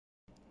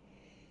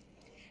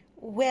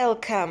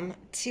Welcome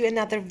to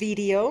another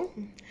video,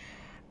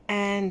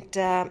 and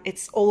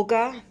it's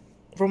Olga,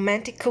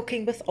 romantic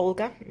cooking with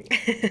Olga.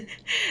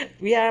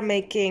 We are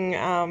making,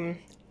 I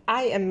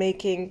am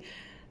making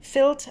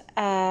filled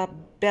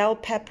bell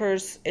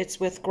peppers. It's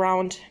with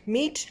ground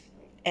meat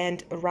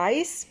and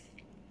rice.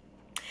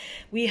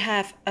 We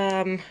have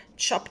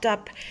chopped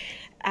up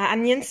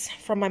onions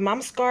from my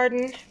mom's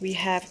garden. We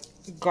have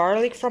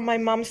garlic from my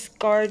mom's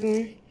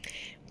garden.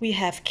 We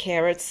have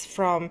carrots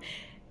from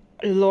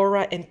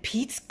Laura and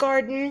Pete's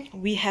garden.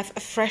 We have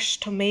fresh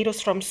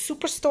tomatoes from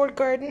Superstore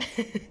garden.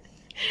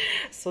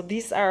 So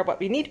these are what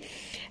we need.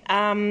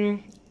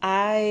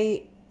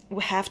 I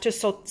have to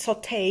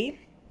saute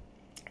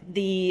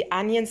the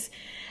onions.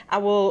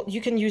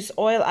 You can use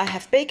oil. I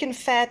have bacon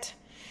fat,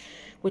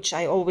 which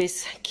I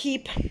always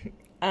keep.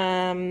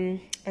 And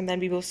then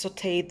we will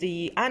saute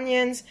the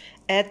onions,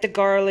 add the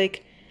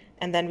garlic,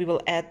 and then we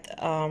will add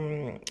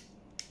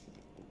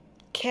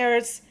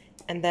carrots,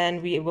 and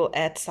then we will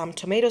add some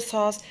tomato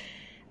sauce.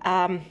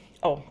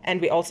 Oh,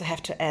 and we also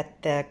have to add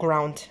the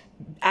ground.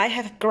 I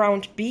have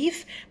ground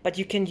beef, but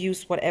you can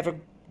use whatever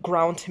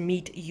ground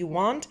meat you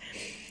want.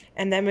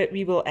 And then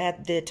we will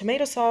add the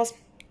tomato sauce,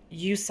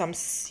 use some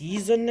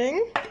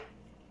seasoning.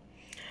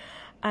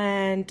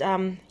 And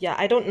yeah,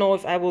 I don't know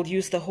if I will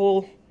use the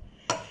whole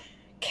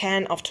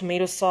can of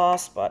tomato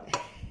sauce, but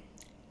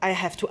I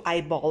have to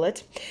eyeball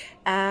it.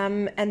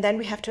 And then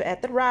we have to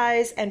add the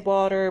rice and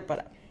water,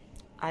 but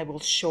I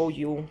will show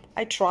you.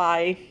 I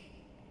try.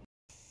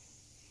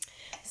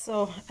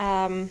 So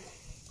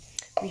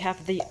we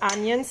have the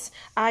onions.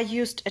 I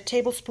used a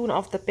tablespoon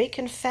of the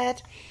bacon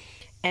fat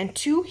and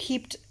 2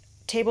 heaped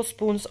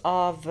tablespoons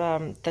of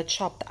the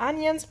chopped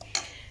onions,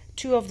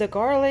 2 of the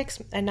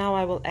garlics, and now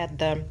I will add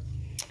the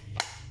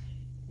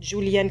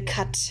julienne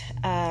cut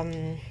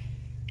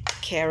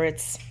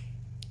carrots,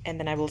 and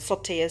then I will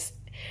saute it,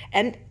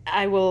 and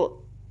I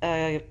will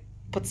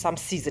put some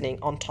seasoning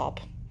on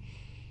top.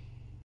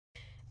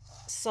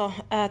 So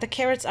the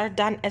carrots are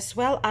done as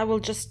well. I will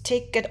just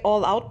take it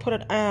all out, put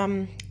it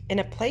in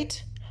a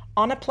plate,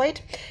 on a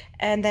plate,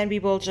 and then we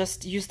will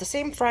just use the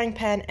same frying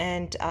pan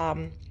and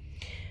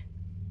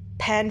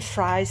pan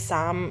fry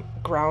some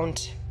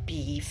ground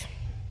beef.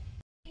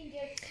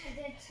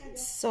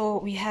 So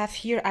we have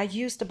here, I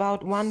used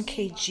about 1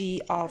 kg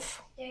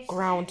of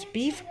ground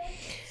beef.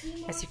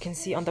 As you can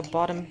see on the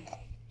bottom,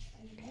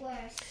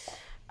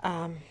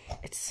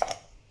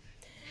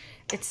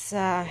 it's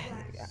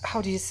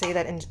how do you say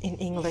that in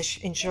English?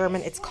 In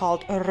German it's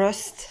called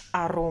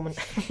Röstaromen.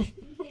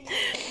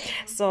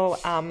 So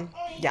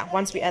yeah,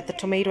 once we add the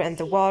tomato and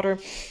the water,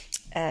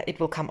 it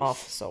will come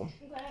off. So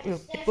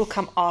it will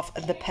come off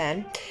the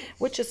pan,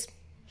 which is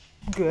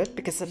good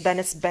because then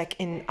it's back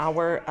in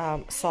our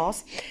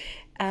sauce.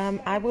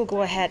 I will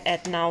go ahead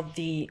and add now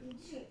the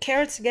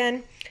carrots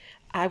again.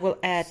 I will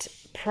add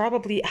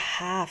probably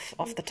half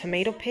of the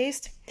tomato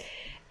paste,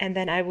 and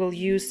then I will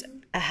use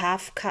a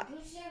half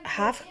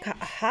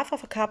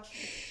of a cup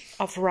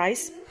of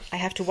rice. I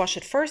have to wash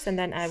it first, and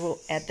then I will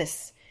add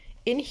this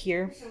in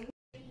here.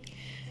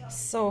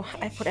 So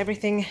I put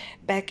everything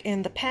back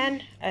in the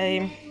pan.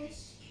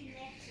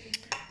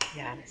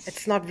 Yeah,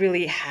 it's not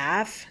really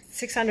half,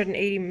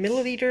 680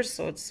 milliliters,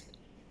 so it's,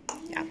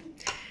 yeah,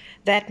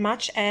 that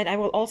much. And I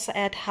will also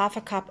add half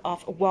a cup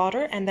of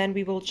water, and then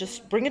we will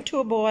just bring it to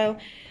a boil,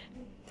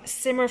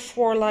 simmer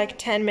for like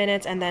 10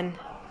 minutes, and then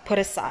put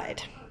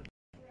aside.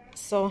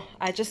 So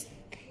I just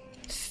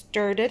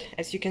stirred it.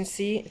 As you can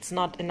see, it's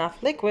not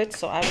enough liquid,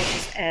 so I will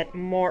just add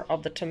more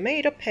of the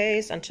tomato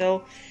paste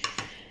until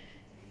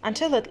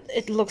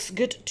it looks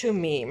good to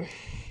me.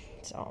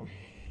 So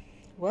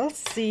we'll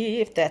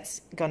see if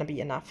that's gonna be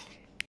enough.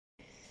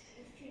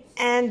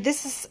 And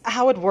this is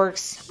how it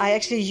works. I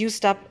actually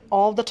used up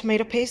all the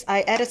tomato paste.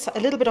 I added a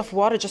little bit of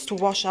water just to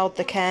wash out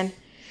the can,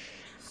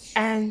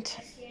 and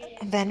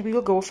then we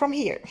will go from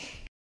here.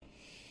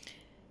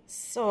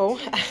 So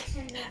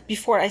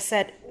before I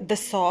said the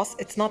sauce,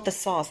 it's not the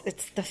sauce,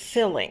 it's the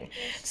filling.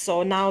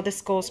 So now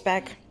this goes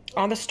back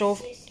on the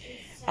stove.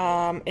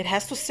 It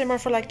has to simmer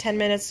for like 10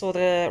 minutes so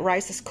the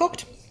rice is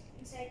cooked.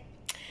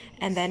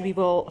 And then we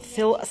will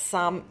fill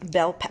some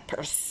bell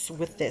peppers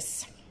with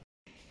this.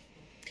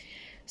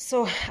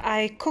 So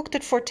I cooked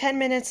it for 10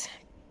 minutes,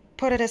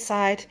 put it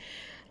aside,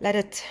 let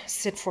it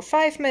sit for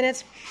 5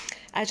 minutes.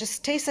 I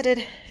just tasted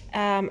it.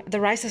 The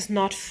rice is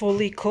not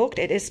fully cooked.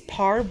 It is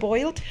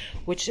parboiled,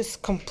 which is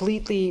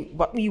completely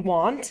what we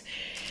want,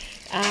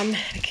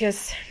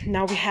 because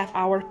now we have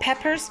our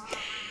peppers.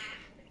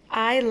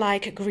 I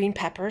like green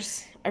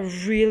peppers. I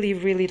really,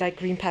 really like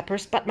green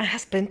peppers, but my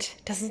husband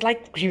doesn't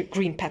like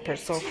green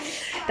peppers, so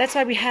that's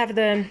why we have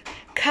the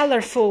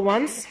colorful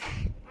ones.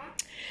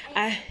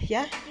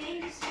 Yeah?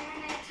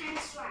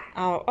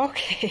 Oh,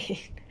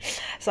 okay.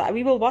 So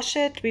we will wash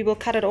it, we will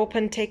cut it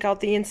open, take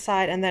out the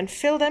inside, and then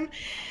fill them.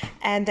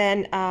 And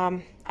then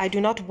I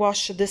do not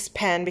wash this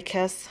pan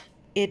because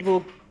it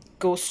will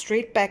go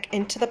straight back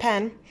into the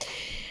pan.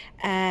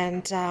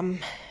 And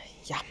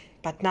yeah,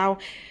 but now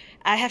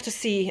I have to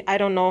see, I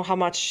don't know how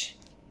much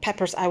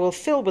peppers I will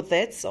fill with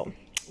it, so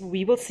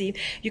We will see.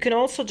 You can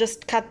also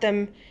just cut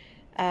them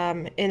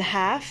in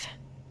half,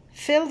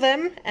 fill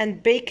them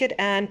and bake it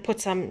and put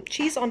some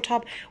cheese on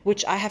top,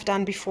 which I have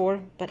done before,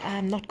 but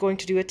I'm not going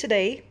to do it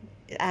today.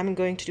 I'm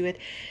going to do it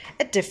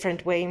a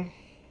different way.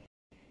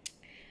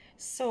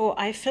 So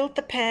I filled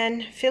the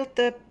pan, filled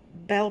the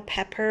bell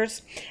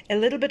peppers. A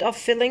little bit of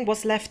filling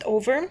was left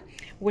over,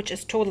 which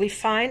is totally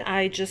fine.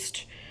 I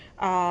just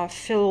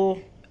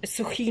fill a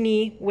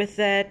zucchini with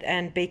that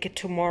and bake it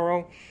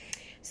tomorrow.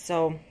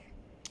 So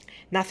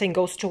nothing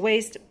goes to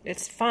waste.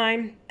 It's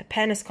fine. The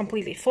pan is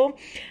completely full.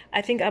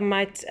 I think I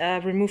might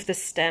remove the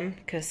stem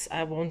because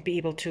I won't be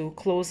able to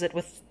close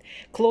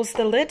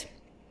the lid.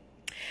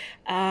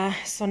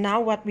 So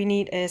now what we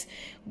need is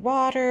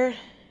water,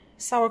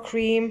 sour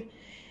cream.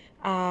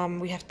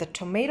 We have the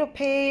tomato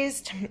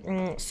paste,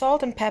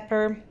 salt and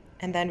pepper,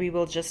 and then we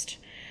will just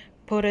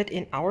put it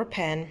in our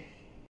pan.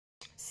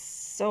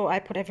 So I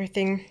put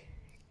everything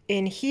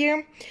in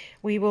here.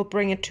 We will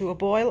bring it to a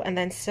boil and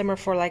then simmer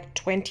for like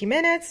 20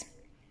 minutes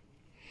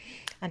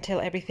until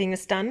everything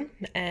is done.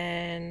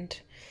 And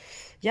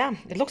yeah,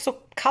 it looks so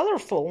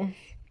colorful.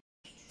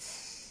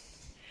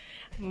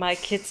 My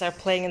kids are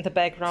playing in the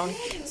background.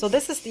 So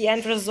this is the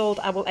end result.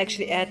 I will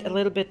actually add a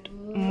little bit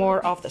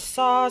more of the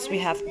sauce. We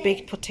have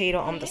baked potato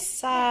on the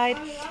side,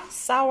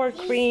 sour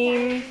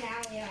cream,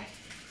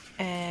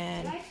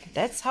 and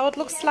that's how it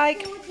looks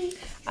like.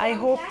 I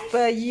hope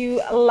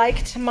you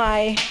liked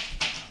my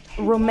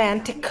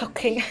romantic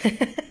cooking.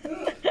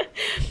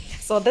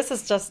 So this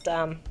is just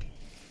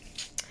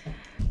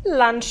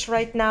lunch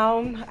right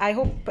now. I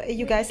hope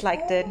you guys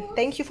liked it.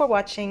 Thank you for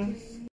watching.